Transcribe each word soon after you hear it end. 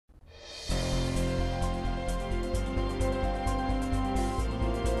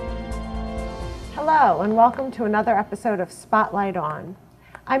Hello, and welcome to another episode of Spotlight On.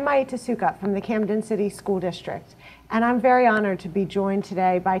 I'm Maya Tasuka from the Camden City School District, and I'm very honored to be joined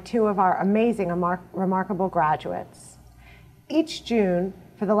today by two of our amazing, remarkable graduates. Each June,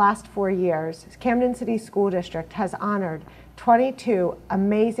 for the last 4 years, Camden City School District has honored 22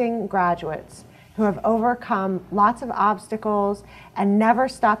 amazing graduates who have overcome lots of obstacles and never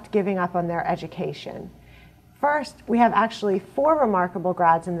stopped giving up on their education. First, we have actually 4 remarkable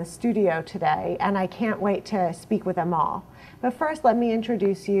grads in the studio today, and I can't wait to speak with them all. But first, let me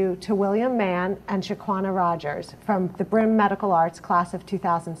introduce you to William Mann and Sha'Quana Rogers from the Brimm Medical Arts class of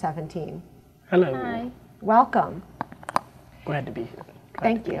 2017. Hello. Hi. Welcome. Glad to be here.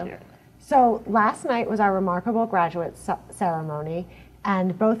 Thank you. So last night was our remarkable graduate ceremony,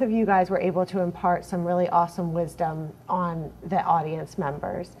 and both of you guys were able to impart some really awesome wisdom on the audience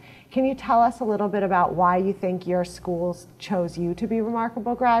members. Can you tell us a little bit about why you think your schools chose you to be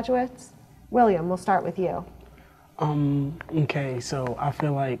remarkable graduates? William, we'll start with you. Okay, so I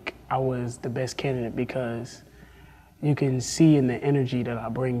feel like I was the best candidate because you can see in the energy that I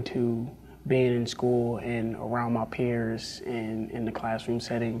bring to being in school and around my peers and in the classroom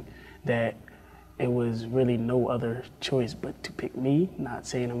setting that it was really no other choice but to pick me. Not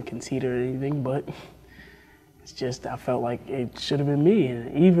saying I'm conceited or anything, but it's just I felt like it should have been me.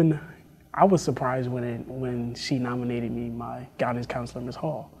 And even I was surprised when she nominated me, my guidance counselor, Ms.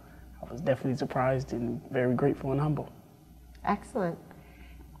 Hall. I was definitely surprised and very grateful and humble. Excellent.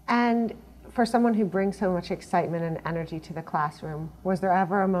 And for someone who brings so much excitement and energy to the classroom, was there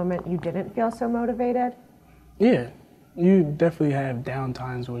ever a moment you didn't feel so motivated? Yeah, you definitely have down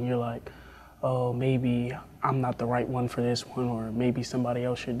times when you're like, oh, maybe I'm not the right one for this one, or maybe somebody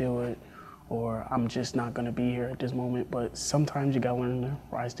else should do it, or I'm just not going to be here at this moment. But sometimes you got to learn to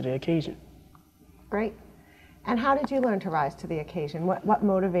rise to the occasion. Great. And how did you learn to rise to the occasion? What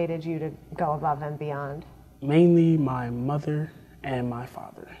motivated you to go above and beyond? Mainly my mother and my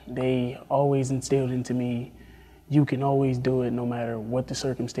father. They always instilled into me, you can always do it no matter what the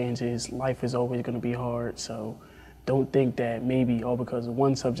circumstances. Life is always going to be hard, so don't think that maybe, oh, because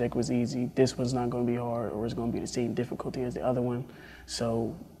one subject was easy, this one's not going to be hard, or it's going to be the same difficulty as the other one.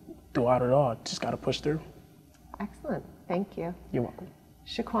 So throughout it all, just got to push through. Excellent. Thank you. You're welcome.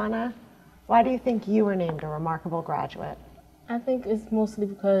 Sha'Quana, why do you think you were named a remarkable graduate? I think it's mostly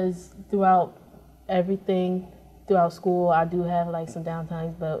because throughout school, I do have like some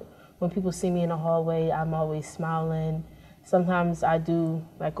downtimes, but when people see me in the hallway, I'm always smiling. Sometimes I do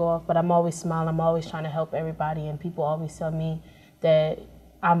like go off, but I'm always smiling. I'm always trying to help everybody, and people always tell me that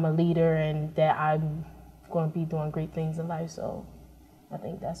I'm a leader and that I'm going to be doing great things in life. So I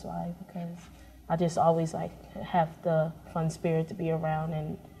think that's why, because I just always like have the fun spirit to be around,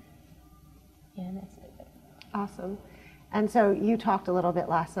 and yeah, that's it. Awesome. And so you talked a little bit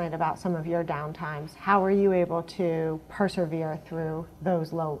last night about some of your downtimes. How were you able to persevere through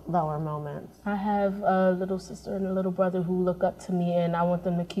those lower moments? I have a little sister and a little brother who look up to me, and I want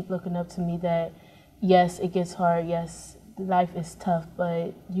them to keep looking up to me that, yes, it gets hard, yes, life is tough,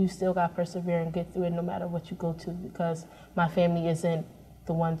 but you still got to persevere and get through it no matter what you go to, because my family isn't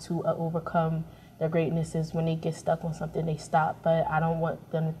the ones who overcome their greatness. Is when they get stuck on something, they stop. But I don't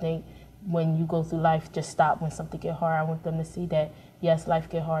want them to think when you go through life, just stop when something get hard. I want them to see that, yes, life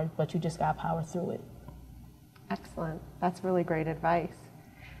get hard, but you just got to power through it. Excellent. That's really great advice.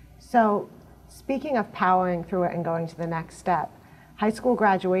 So speaking of powering through it and going to the next step, high school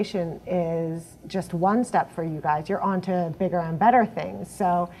graduation is just one step for you guys. You're on to bigger and better things.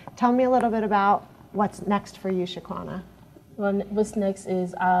 So tell me a little bit about what's next for you, Sha'Quana. Well, what's next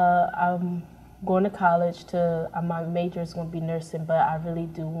is I'm going to college my major is going to be nursing, but I really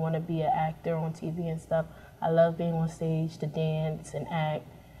do want to be an actor on TV and stuff. I love being on stage to dance and act.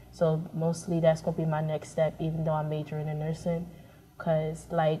 So mostly that's going to be my next step, even though I'm majoring in nursing. Because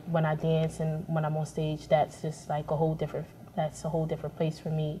like when I dance and when I'm on stage, that's just like a whole different place for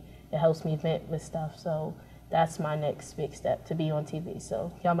me. It helps me vent with stuff. So that's my next big step, to be on TV.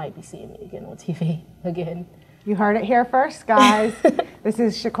 So y'all might be seeing me again on TV again. You heard it here first, guys. This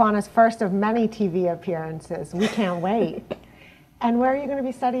is Sha'Quana's first of many TV appearances. We can't wait. And where are you going to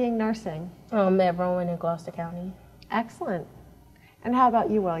be studying nursing? At Rowan in Gloucester County. Excellent. And how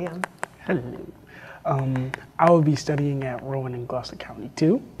about you, William? Hello. I will be studying at Rowan in Gloucester County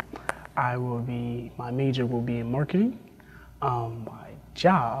too. My major will be in marketing. My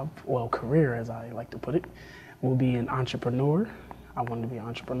career as I like to put it, will be an entrepreneur. I want to be an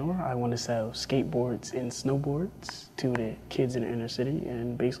entrepreneur. I want to sell skateboards and snowboards to the kids in the inner city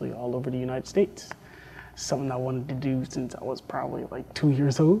and basically all over the United States. Something I wanted to do since I was probably like 2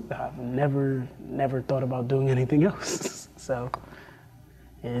 years old. I've never thought about doing anything else. So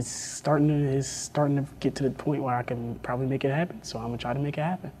it's starting to get to the point where I can probably make it happen. So I'm gonna try to make it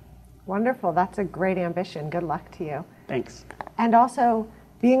happen. Wonderful. That's a great ambition. Good luck to you. Thanks. And also,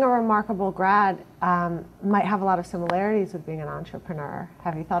 being a remarkable grad might have a lot of similarities with being an entrepreneur.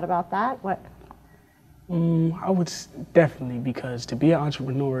 Have you thought about that? What? I would definitely, because to be an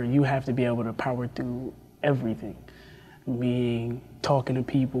entrepreneur, you have to be able to power through everything. Talking to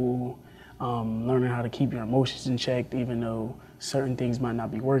people, learning how to keep your emotions in check, even though certain things might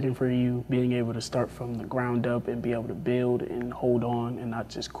not be working for you, being able to start from the ground up and be able to build and hold on and not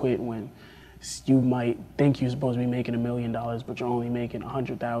just quit when you might think you're supposed to be making $1 million, but you're only making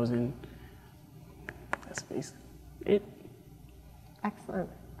 100,000. That's basically it. Excellent.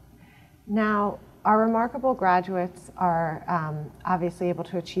 Now, our remarkable graduates are obviously able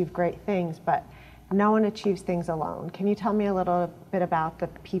to achieve great things, but no one achieves things alone. Can you tell me a little bit about the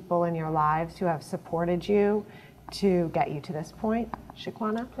people in your lives who have supported you to get you to this point?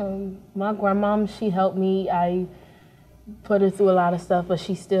 Sha'Quana? My grandmom, she helped me. I put her through a lot of stuff, but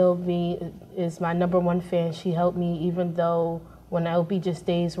she still is my #1 fan. She helped me, even though when there'll be just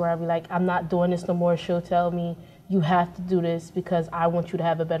days where I'll be like, I'm not doing this no more, she'll tell me, you have to do this because I want you to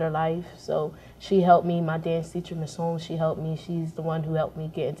have a better life. So she helped me. My dance teacher, Miss Holmes, she helped me. She's the one who helped me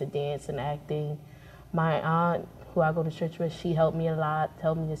get into dance and acting. My aunt, who I go to church with, she helped me a lot,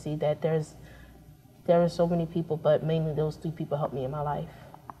 helped me to see that there are so many people, but mainly those 3 people helped me in my life.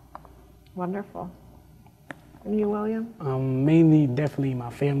 Wonderful. And you, William? Mainly, definitely my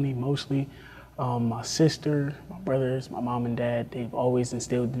family, mostly. My sister, my brothers, my mom and dad, they've always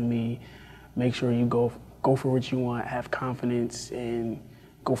instilled in me, make sure you go for what you want, have confidence, and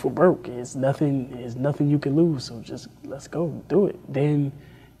go for broke. It's nothing you can lose, so just let's go, do it. Then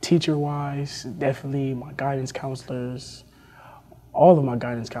teacher-wise, definitely my guidance counselors, all of my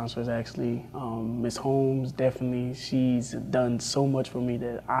guidance counselors actually. Miss Holmes, definitely, she's done so much for me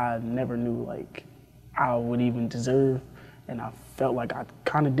that I never knew like I would even deserve, and I felt like I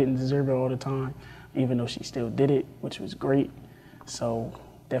kind of didn't deserve it all the time, even though she still did it, which was great. So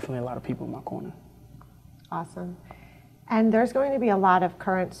definitely a lot of people in my corner. Awesome. And there's going to be a lot of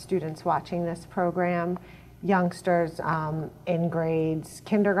current students watching this program, youngsters in grades,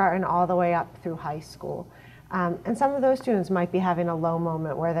 kindergarten all the way up through high school. And some of those students might be having a low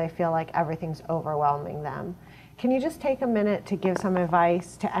moment where they feel like everything's overwhelming them. Can you just take a minute to give some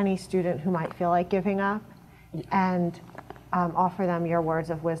advice to any student who might feel like giving up and offer them your words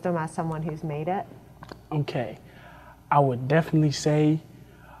of wisdom as someone who's made it? Okay. I would definitely say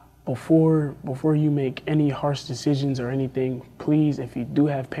before you make any harsh decisions or anything, please, if you do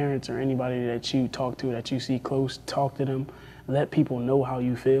have parents or anybody that you talk to, that you see close, talk to them. Let people know how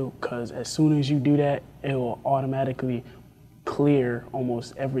you feel, because as soon as you do that, it will automatically clear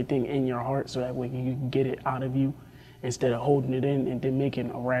almost everything in your heart, so that way you can get it out of you instead of holding it in and then making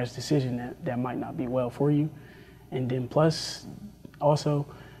a rash decision that might not be well for you. And then plus, also,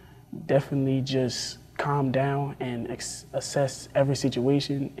 definitely just calm down and assess every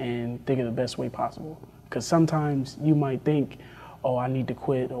situation and think of the best way possible. Because sometimes you might think, oh, I need to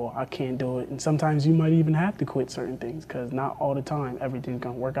quit, or I can't do it. And sometimes you might even have to quit certain things, because not all the time everything's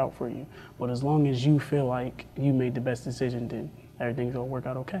gonna work out for you. But as long as you feel like you made the best decision, then everything's gonna work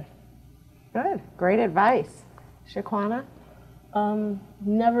out okay. Good, great advice. Sha'Quana?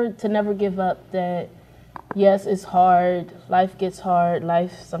 Never give up. That yes, it's hard, life gets hard,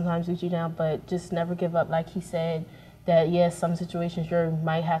 life sometimes beats you down, but just never give up. Like he said, that yes, some situations you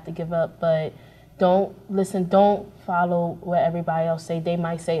might have to give up, but don't follow what everybody else say. They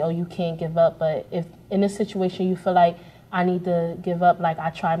might say, oh, you can't give up, but if in this situation you feel like I need to give up, like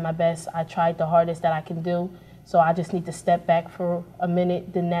I tried my best, I tried the hardest that I can do, so I just need to step back for a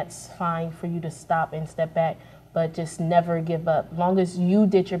minute, then that's fine for you to stop and step back, but just never give up. As long as you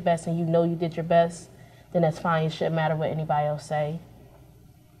did your best and you know you did your best, then that's fine. It shouldn't matter what anybody else say.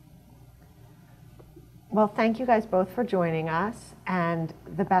 Well, thank you guys both for joining us, and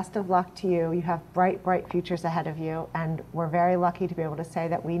the best of luck to you. You have bright, bright futures ahead of you, and we're very lucky to be able to say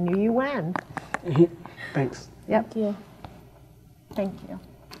that we knew you when. Thanks. Yep. Thank you. Thank you.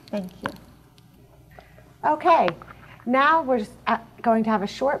 Thank you. Okay, now we're just going to have a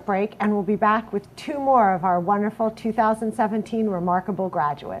short break, and we'll be back with 2 more of our wonderful 2017 remarkable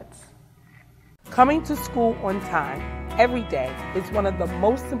graduates. Coming to school on time every day is one of the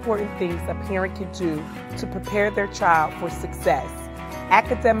most important things a parent can do to prepare their child for success,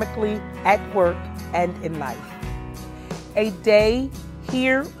 academically, at work, and in life. A day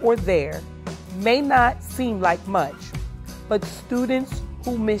here or there may not seem like much, but students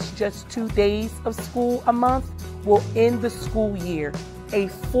who miss just 2 days of school a month will end the school year a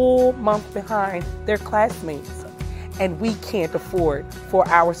full month behind their classmates. and we can't afford for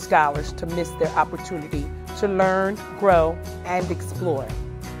our scholars to miss their opportunity to learn, grow, and explore.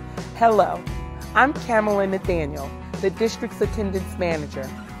 Hello, I'm Kamala Nathaniel, the district's attendance manager.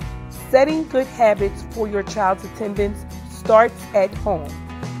 Setting good habits for your child's attendance starts at home,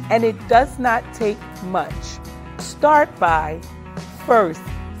 and it does not take much. Start by, first,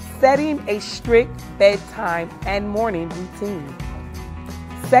 setting a strict bedtime and morning routine.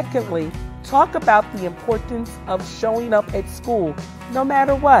 Secondly, talk about the importance of showing up at school no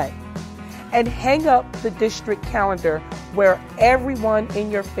matter what. And hang up the district calendar where everyone in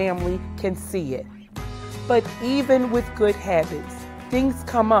your family can see it. But even with good habits, things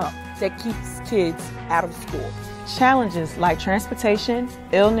come up that keeps kids out of school. Challenges like transportation,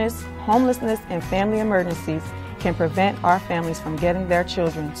 illness, homelessness, and family emergencies can prevent our families from getting their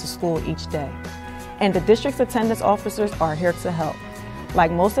children to school each day. And the district's attendance officers are here to help.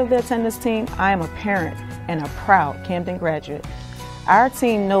 Like most of the attendance team, I am a parent and a proud Camden graduate. Our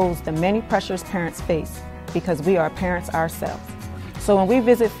team knows the many pressures parents face because we are parents ourselves. So when we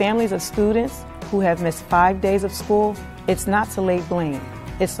visit families of students who have missed 5 days of school, it's not to lay blame,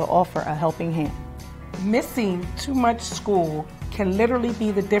 it's to offer a helping hand. Missing too much school can literally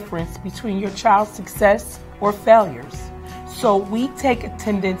be the difference between your child's success or failures. So we take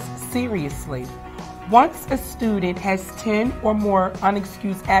attendance seriously. Once a student has 10 or more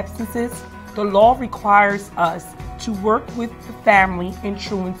unexcused absences, the law requires us to work with the family in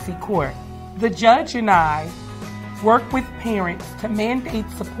truancy court. The judge and I work with parents to mandate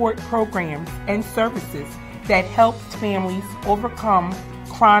support programs and services that help families overcome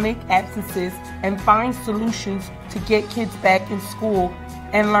chronic absences and find solutions to get kids back in school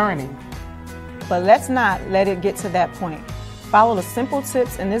and learning. But let's not let it get to that point. Follow the simple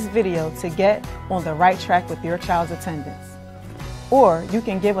tips in this video to get on the right track with your child's attendance. Or you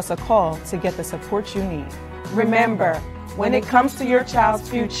can give us a call to get the support you need. Remember, when it comes to your child's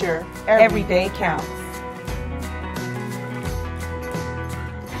future, every day counts.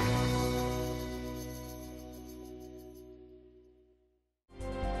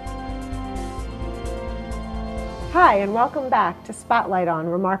 Hi, and welcome back to Spotlight on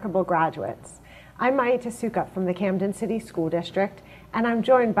Remarkable Graduates. I'm Maita Sukup from the Camden City School District, and I'm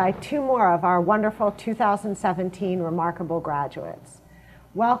joined by two more of our wonderful 2017 Remarkable Graduates.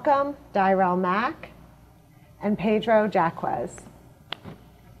 Welcome, Dyrell Mack and Pedro Jaquez.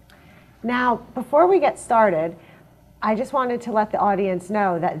 Now, before we get started, I just wanted to let the audience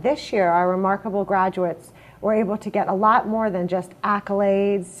know that this year our Remarkable Graduates were able to get a lot more than just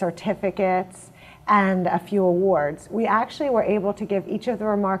accolades, certificates, and a few awards. We actually were able to give each of the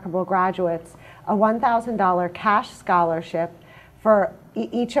Remarkable Graduates a $1,000 cash scholarship for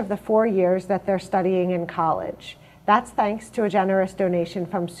each of the 4 years that they're studying in college. That's thanks to a generous donation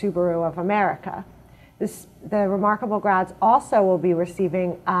from Subaru of America. The Remarkable Grads also will be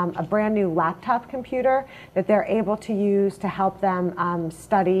receiving a brand new laptop computer that they're able to use to help them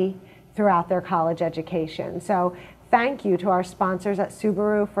study throughout their college education. So thank you to our sponsors at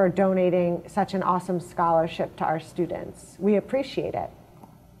Subaru for donating such an awesome scholarship to our students. We appreciate it.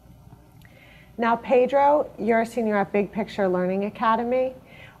 Now, Pedro, you're a senior at Big Picture Learning Academy.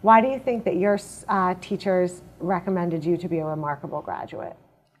 Why do you think that your teachers recommended you to be a Remarkable Graduate?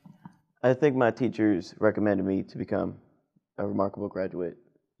 I think my teachers recommended me to become a Remarkable Graduate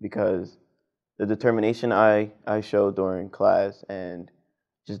because the determination I showed during class and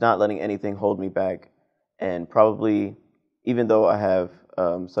just not letting anything hold me back, and probably, even though I have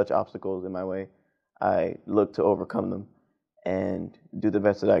such obstacles in my way, I look to overcome them and do the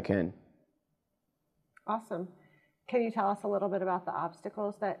best that I can. Awesome. Can you tell us a little bit about the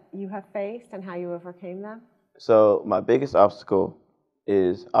obstacles that you have faced and how you overcame them? So my biggest obstacle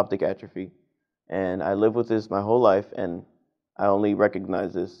is optic atrophy, and I lived with this my whole life, and I only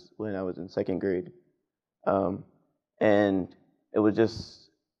recognized this when I was in second grade. And it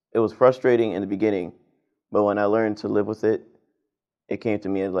was frustrating in the beginning, but when I learned to live with it, it came to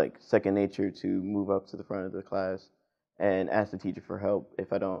me as like second nature to move up to the front of the class and ask the teacher for help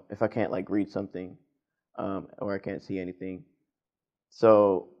if I can't like read something. Or I can't see anything.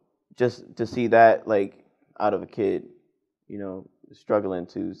 So just to see that like out of a kid, you know, struggling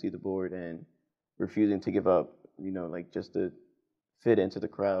to see the board and refusing to give up, you know, like just to fit into the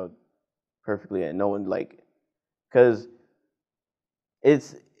crowd perfectly, and no one like, because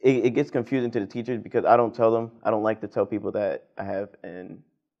it gets confusing to the teachers because I don't like to tell people that I have an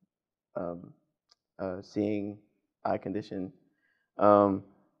seeing eye condition,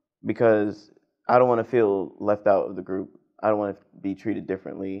 because I don't want to feel left out of the group. I don't want to be treated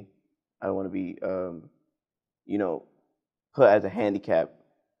differently. I don't want to be, you know, put as a handicap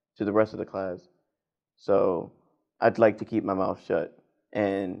to the rest of the class. So I'd like to keep my mouth shut.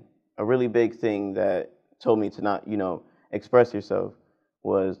 And a really big thing that told me to not, express yourself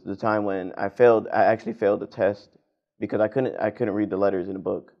was the time when I actually failed a test because I couldn't read the letters in the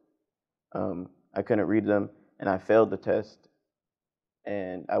book. I couldn't read them, and I failed the test.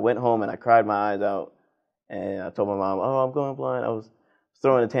 And I went home and I cried my eyes out, and I told my mom, "Oh, I'm going blind." I was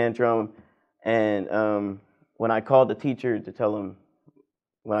throwing a tantrum, and when I called the teacher to tell him,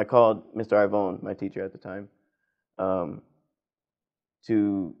 when I called Mr. Ivone, my teacher at the time,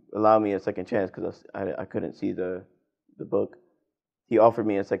 to allow me a second chance because I couldn't see the book, he offered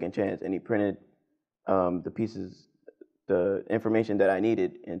me a second chance, and he printed the information that I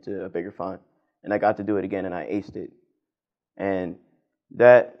needed into a bigger font, and I got to do it again, and I aced it. And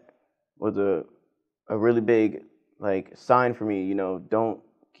that was a really big sign for me. Don't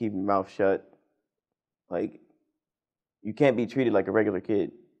keep your mouth shut. You can't be treated like a regular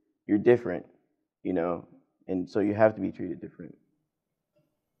kid. You're different, and so you have to be treated different.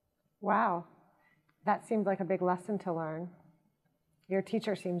 Wow, that seems like a big lesson to learn. Your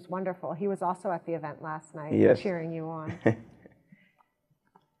teacher seems wonderful. He was also at the event last night, yes, cheering you on.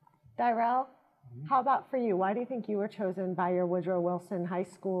 Dyrell, how about for you? Why do you think you were chosen by your Woodrow Wilson High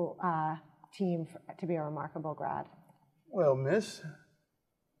School team to be a remarkable grad? Well, miss,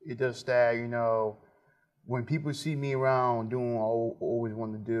 it just that, when people see me around doing what I always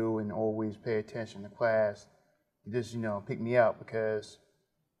want to do and always pay attention to class, they just, pick me up because,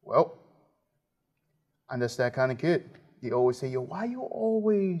 well, I'm just that kind of kid. They always say, "Yo, why you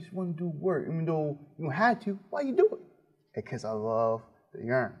always want to do work? Even though you don't have to, why you do it?" Because I love to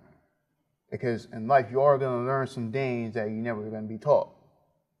learn. Because in life, you are going to learn some things that you're never going to be taught.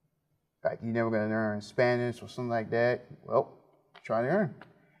 Like, you're never going to learn Spanish or something like that. Well, try to learn.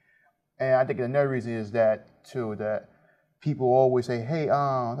 And I think another reason is that, too, that people always say, "Hey,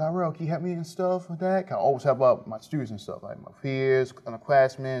 Dyrell, can you help me and stuff with that?" I always help out my students and stuff, like my peers,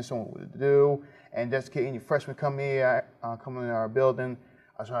 classmates, someone what to do. And just get any freshmen come in our building,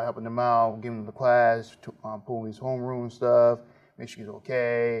 I try helping them out, giving them the class, pulling his homeroom and stuff, make sure he's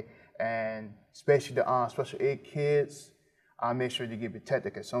okay. And especially the special ed kids, I make sure they get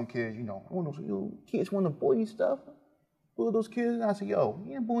protected because some kids, those kids want to bully stuff. Bully those kids, and I say, "Yo,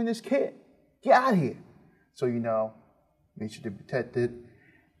 you ain't bullying this kid. Get out of here." So, make sure they're protected.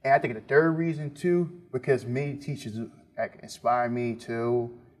 And I think the third reason, too, because many teachers inspire me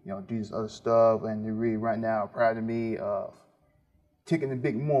to, do this other stuff, and they're really right now proud of me of taking the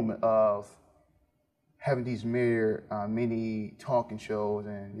big moment of having these many talking shows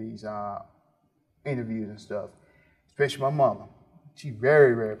and these interviews and stuff. Especially my mama. She's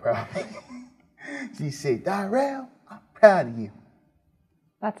very, very proud of me. She said, "Dyrell, I'm proud of you."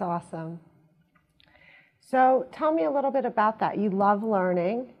 That's awesome. So tell me a little bit about that. You love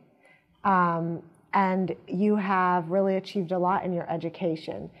learning, and you have really achieved a lot in your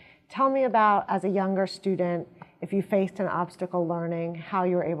education. Tell me about, as a younger student, if you faced an obstacle learning, how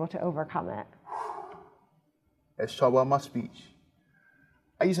you were able to overcome it. Let's talk about my speech.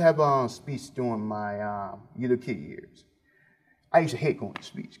 I used to have speech during my little kid years. I used to hate going to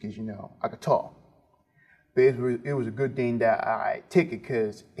speech because, I could talk. But it was a good thing that I take it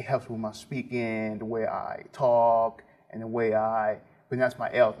because it helps with my speaking, the way I talk, and the way I pronounce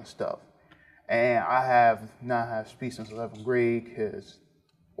my L's and stuff. And I have not had speech since 11th grade because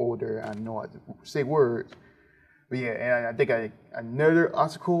older, I know how to say words. But yeah, and I think another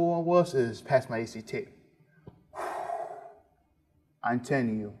obstacle is pass my ACT. I'm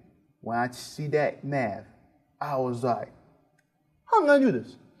telling you, when I see that math, I was like, how am I gonna do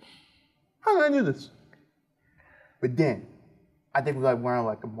this? How am I gonna do this? But then, I think it was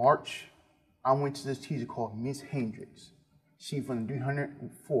around March, I went to this teacher called Miss Hendricks. She's from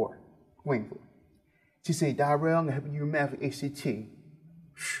 304, Wingfoot. She said, "Dyrell, I'm gonna help you with math with ACT."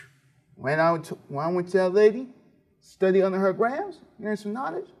 When I went to that lady, study under her grams, learn some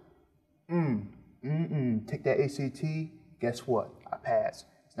knowledge, take that ACT, guess what? I passed.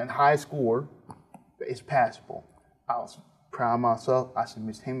 It's not a high score, but it's passable. I was proud of myself. I said,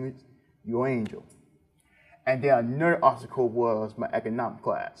 "Miss Hendricks, you're an angel." And then another obstacle was my economic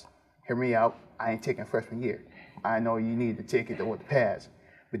class. Hear me out, I ain't taking freshman year. I know you need to take it to pass.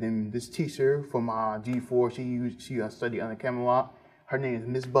 But then this teacher from G4, she studied under Camelot. Her name is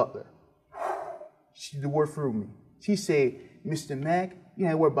Miss Butler. She did the word through me. She said, "Mr. Mack, you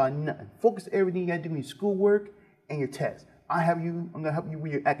ain't worry about nothing. Focus on everything you gotta do in your schoolwork and your tests. I'm gonna help you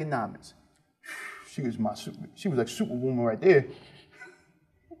with your economics." She was like superwoman right there.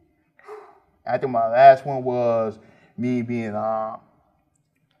 I think my last one was me being, I'm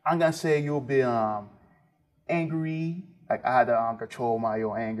gonna say you'll be angry. Like I had to control my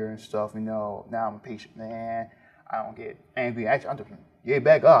own anger and stuff, Now I'm a patient man. I don't get angry. Actually, I'm just get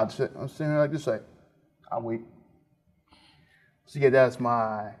back up. I'm sitting here like this, like I'll wait. So yeah, that's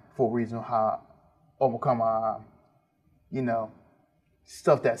my full reason how I overcome, you know,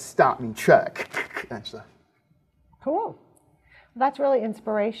 stuff that stopped me track and stuff. Cool. That's really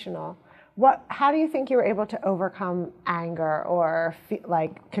inspirational. How do you think you were able to overcome anger or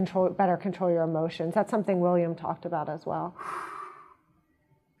better control your emotions? That's something William talked about as well.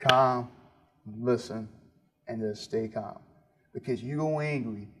 Calm, listen, and just stay calm. Because you go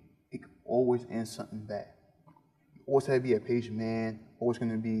angry, it can always end something bad. You always have to be a patient man, always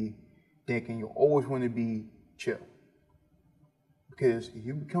going to be thinking, you always want to be chill. Because if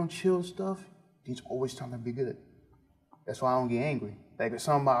you become chill and stuff, it's always trying to be good. That's why I don't get angry. Like if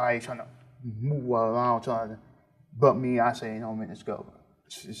somebody trying to move around, trying to bump me, I say, no, man, let's go.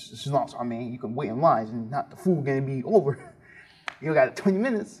 It's long. I mean, you can wait in lines and not the food going to be over. You got 20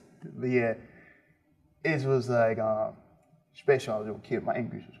 minutes. But yeah, it was like, especially when I was a little kid, my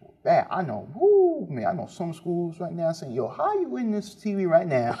English was bad. I know, I know some schools right now saying, yo, how you in this TV right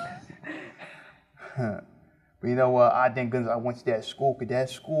now? But you know what? I thank goodness I went to that school, because that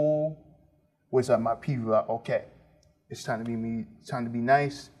school was like my people, like, okay, it's time to be me, time to be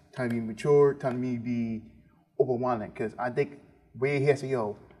nice, time to be mature, time to me be overwhelming. Because I think way here say,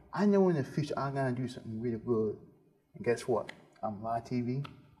 yo, I know in the future I'm gonna do something really good. And guess what? I'm live TV.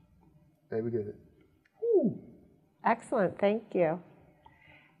 Very good. Woo. Excellent, thank you.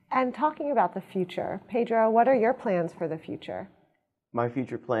 And talking about the future, Pedro, what are your plans for the future? My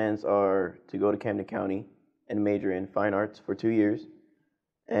future plans are to go to Camden County and major in fine arts for 2 years,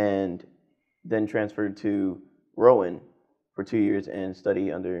 and then transfer to Rowan for 2 years and study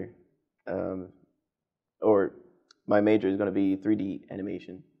under, or my major is going to be 3D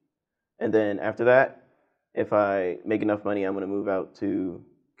animation. And then after that, if I make enough money, I'm going to move out to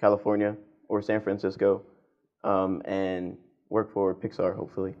California or San Francisco and work for Pixar,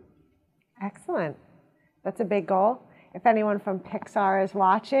 hopefully. Excellent. That's a big goal. If anyone from Pixar is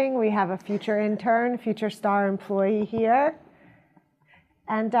watching, we have a future intern, future star employee here.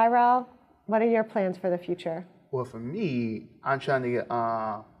 And Dyrell, what are your plans for the future? Well, for me, I'm trying to get,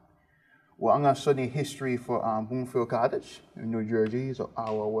 I'm going to study history for Bloomfield College in New Jersey. It's an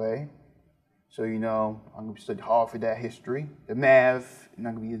hour away. So, you know, I'm going to study hard for that history. The math,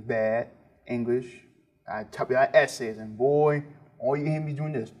 not going to be as bad. English, I type out essays, and boy, all you hear me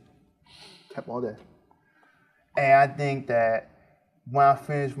doing this, type all that. And I think that when I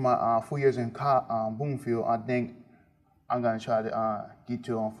finish my 4 years in Bloomfield, I think I'm going to try to get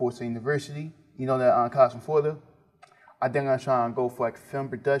to Fort State University. You know that college in Florida? I think I'm going to try and go for like film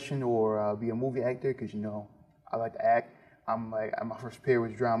production or be a movie actor, because, you know, I like to act. I'm like, my first period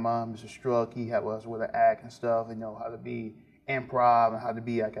was drama. Mr. Struck, he had us with an act and stuff, you know, how to be improv and how to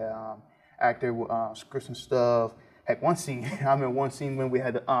be like a actor with scripts and stuff. Heck, one scene, I remember one scene when we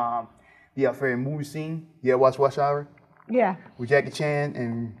had the favorite movie scene. You ever watch Rush Hour? Yeah. With Jackie Chan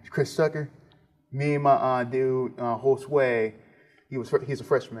and Chris Tucker. Me and my dude, Josue, he's a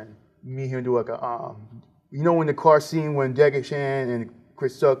freshman. Me and him do like a, you know, in the car scene when Jackie Chan and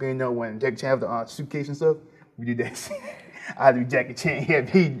Chris Tucker, you know, when Jackie Chan have the suitcase and stuff, we do that scene. I do Jackie Chan, he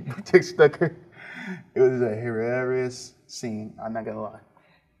had me, Chris Tucker. It was a hilarious scene, I'm not gonna lie.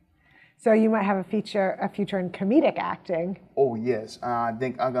 So you might have a future in comedic acting. Oh yes, I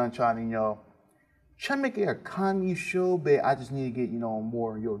think I'm gonna try to, you know, try to make it a comedy show, but I just need to get, you know,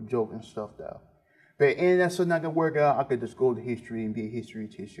 more joke and stuff though. But and that's not gonna work out. I could just go to history and be a history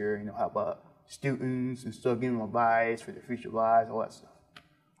teacher. You know, how about students and stuff, giving them advice for their future lives, all that stuff.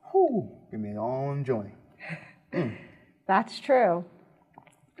 Whew, give me an own journey. That's true.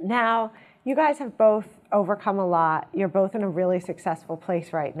 Now, you guys have both overcome a lot. You're both in a really successful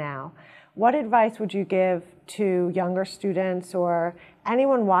place right now. What advice would you give to younger students or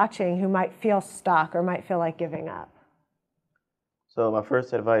anyone watching who might feel stuck or might feel like giving up? So my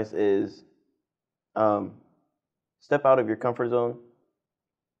first advice is step out of your comfort zone.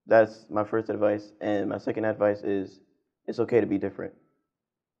 That's my first advice. And my second advice is it's okay to be different.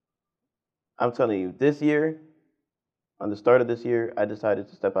 I'm telling you, this year, on the start of this year, I decided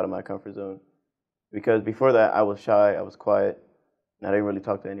to step out of my comfort zone. Because before that, I was shy, I was quiet, and I didn't really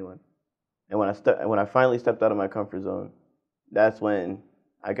talk to anyone. And when I finally stepped out of my comfort zone, that's when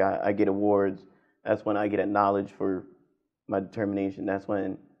I get awards. That's when I get acknowledged for my determination. That's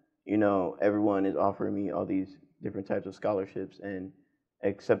when, you know, everyone is offering me all these different types of scholarships and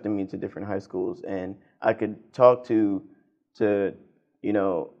accepting me to different high schools. And I could talk to you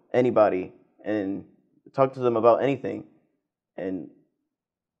know, anybody and talk to them about anything. And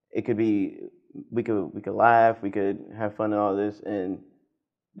it could be, we could laugh, we could have fun and all this, and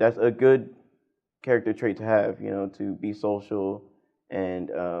that's a good character trait to have, you know, to be social and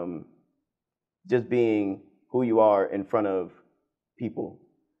just being who you are in front of people,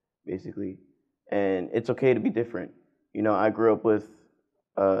 basically. And it's okay to be different. You know, I grew up with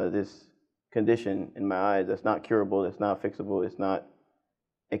this condition in my eyes that's not curable, that's not fixable,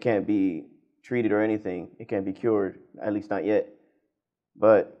 it can't be treated or anything. It can't be cured, at least not yet.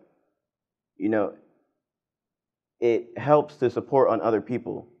 But, you know, it helps to support on other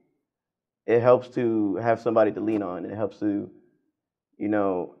people. It helps to have somebody to lean on. It helps to, you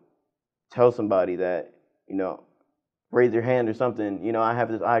know, tell somebody that, you know, raise your hand or something, you know, I have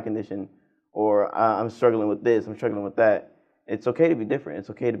this eye condition, or I'm struggling with this, I'm struggling with that. It's okay to be different. It's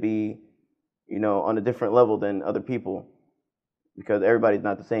okay to be, you know, on a different level than other people, because everybody's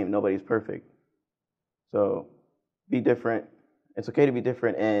not the same. Nobody's perfect. So be different. It's okay to be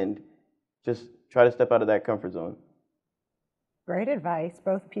different, and just try to step out of that comfort zone. Great advice,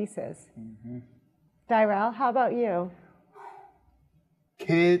 both pieces. Dyrell, how about you?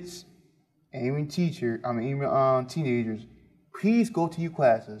 Kids, and even teenagers, please go to your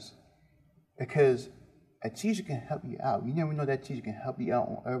classes, because a teacher can help you out. You never know that teacher can help you out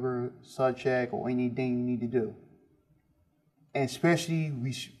on every subject or anything you need to do. And especially,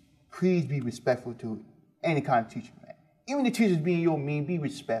 please be respectful to any kind of teacher, man. Even the teachers being your mean, be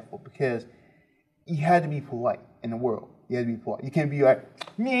respectful, because you have to be polite in the world. You have to be polite. You can't be like,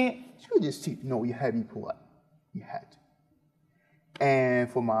 man, screw this teacher. No, you have to be polite. You have to.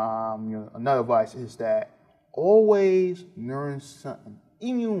 And for my another advice is that always learn something.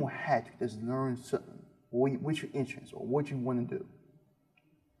 Even if you don't have to, just learn something. What's your interest or what you want to do.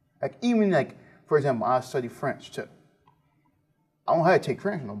 Like even like, for example, I study French too. I don't have to take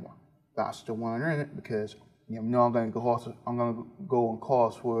French no more, but I still want to learn it because I'm going to go on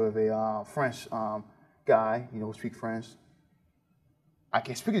course with a French guy, who speaks French. I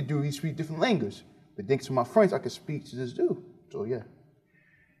can speak to dude, he speaks different languages, but thanks to my friends, I can speak to this dude. So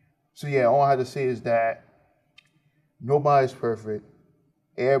yeah, all I have to say is that nobody's perfect.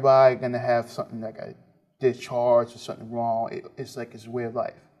 Everybody gonna have something like a discharge or something wrong. It's like it's a way of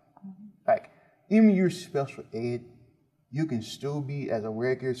life. Like even you're special ed, you can still be as a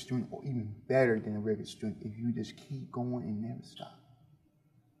regular student or even better than a regular student if you just keep going and never stop.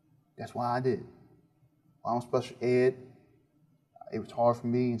 That's why I did. I'm special ed. It was hard for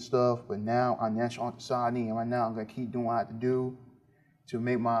me and stuff, but now I'm National Honor Society, and right now I'm gonna keep doing what I have to do to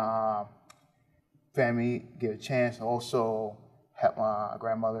make my family get a chance to also help my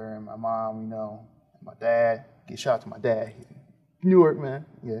grandmother and my mom, and my dad. Get shout out to my dad. Newark, man.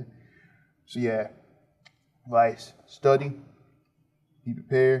 Yeah. So yeah, advice: study, be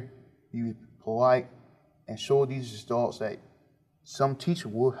prepared, be polite, and show these adults that some teacher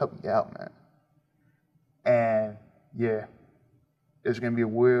will help you out, man. And yeah, it's gonna be a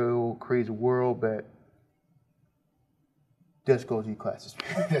real crazy world, but just go to your classes.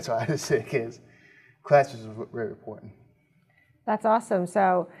 That's all I have to say, because classes are very important. That's awesome.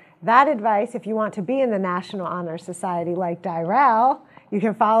 So that advice, if you want to be in the National Honor Society like Dyrell, you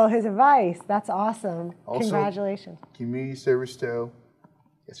can follow his advice. That's awesome. Also, congratulations. Community service too.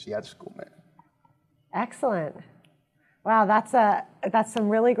 Yes, you out of school, man. Excellent. Wow, that's some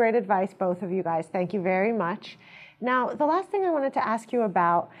really great advice, both of you guys. Thank you very much. Now, the last thing I wanted to ask you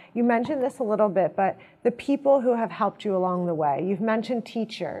about, you mentioned this a little bit, but the people who have helped you along the way. You've mentioned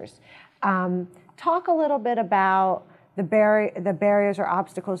teachers. Talk a little bit about the barriers or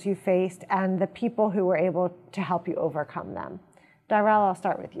obstacles you faced and the people who were able to help you overcome them. Dyrell, I'll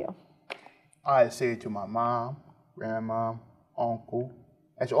start with you. I say to my mom, grandma, uncle,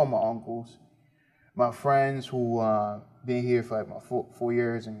 actually all my uncles, my friends who been here for like my 4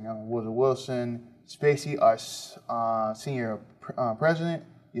 years, and Woodrow Wilson, Spacey, our senior president,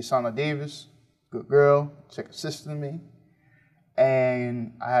 Yasana Davis, good girl, second sister to me.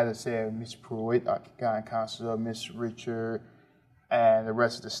 And I had to say Miss Pruitt, our guidance counselor, Miss Richard, and the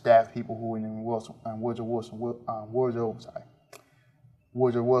rest of the staff people who were in Woodrow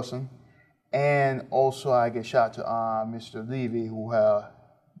Wilson. And also I get shout out to Mr. Levy, who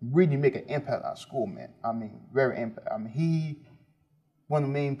really make an impact on school, man. I mean, very impact. I mean, he one of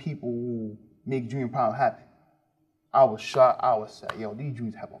the main people who make junior prom happen. I was shocked. I was like, yo, these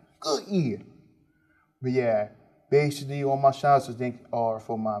juniors have a good year. But yeah, basically all my shout outs are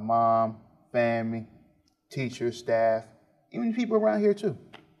for my mom, family, teachers, staff, even the people around here too.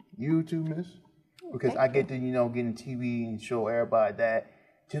 You too, miss. Because I get to, get on TV and show everybody that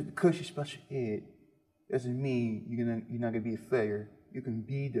just because you're special ed doesn't mean you're not gonna be a failure. You can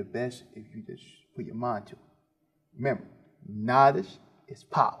be the best if you just put your mind to it. Remember, knowledge is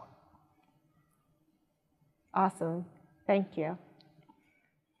power. Awesome. Thank you.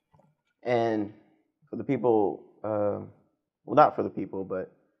 And for the people, well, not for the people,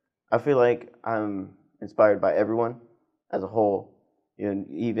 but I feel like I'm inspired by everyone as a whole.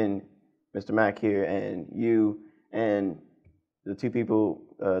 Even Mr. Mack here and you and the two people,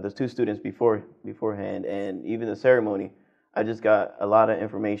 the two students beforehand, and even the ceremony. I just got a lot of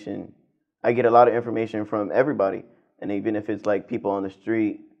information. I get a lot of information from everybody, and even if it's like people on the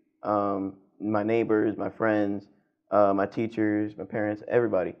street, my neighbors, my friends, my teachers, my parents,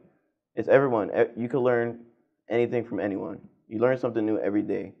 everybody. It's everyone. You can learn anything from anyone. You learn something new every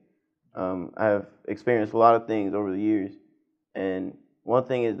day. I've experienced a lot of things over the years, and one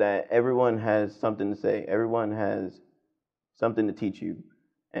thing is that everyone has something to say. Everyone has something to teach you,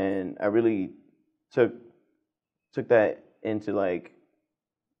 and I really took that into like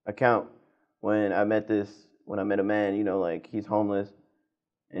account when I met a man, you know, like he's homeless,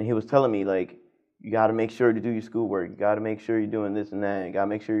 and he was telling me like, you got to make sure to do your schoolwork. You got to make sure you're doing this and that. You got to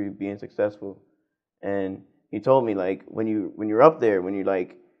make sure you're being successful. And he told me like, when you're up there, when you're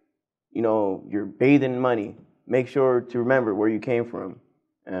like, you know, you're bathing in money, make sure to remember where you came from,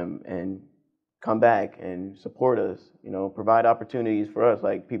 and come back and support us, you know, provide opportunities for us,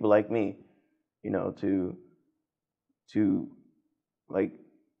 like people like me, you know, to like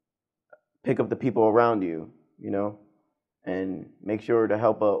pick up the people around you, you know, and make sure to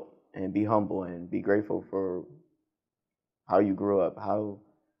help out and be humble and be grateful for how you grew up, how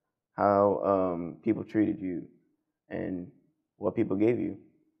people treated you, and what people gave you.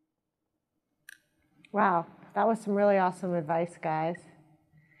 Wow, that was some really awesome advice, guys.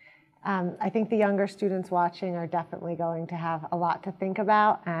 I think the younger students watching are definitely going to have a lot to think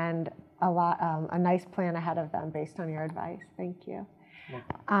about and a nice plan ahead of them based on your advice. Thank you.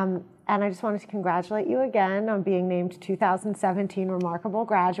 And I just wanted to congratulate you again on being named 2017 Remarkable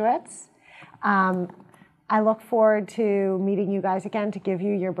Graduates. I look forward to meeting you guys again to give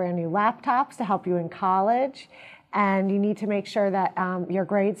you your brand new laptops to help you in college. And you need to make sure that your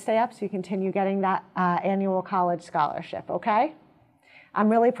grades stay up so you continue getting that annual college scholarship, okay? I'm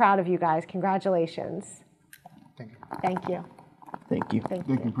really proud of you guys. Congratulations. Thank you. Thank you. Thank you. Thank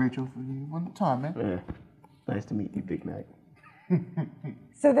you, Rachel, for the one time, man. Yeah. Nice to meet you, Big Mac.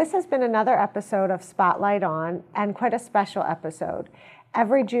 So this has been another episode of Spotlight On, and quite a special episode.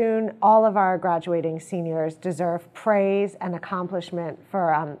 Every June, all of our graduating seniors deserve praise and accomplishment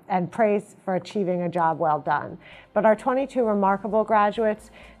and praise for achieving a job well done. But our 22 remarkable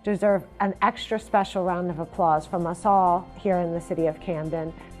graduates deserve an extra special round of applause from us all here in the city of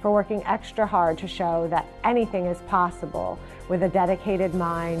Camden for working extra hard to show that anything is possible with a dedicated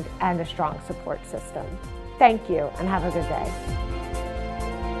mind and a strong support system. Thank you, and have a good day.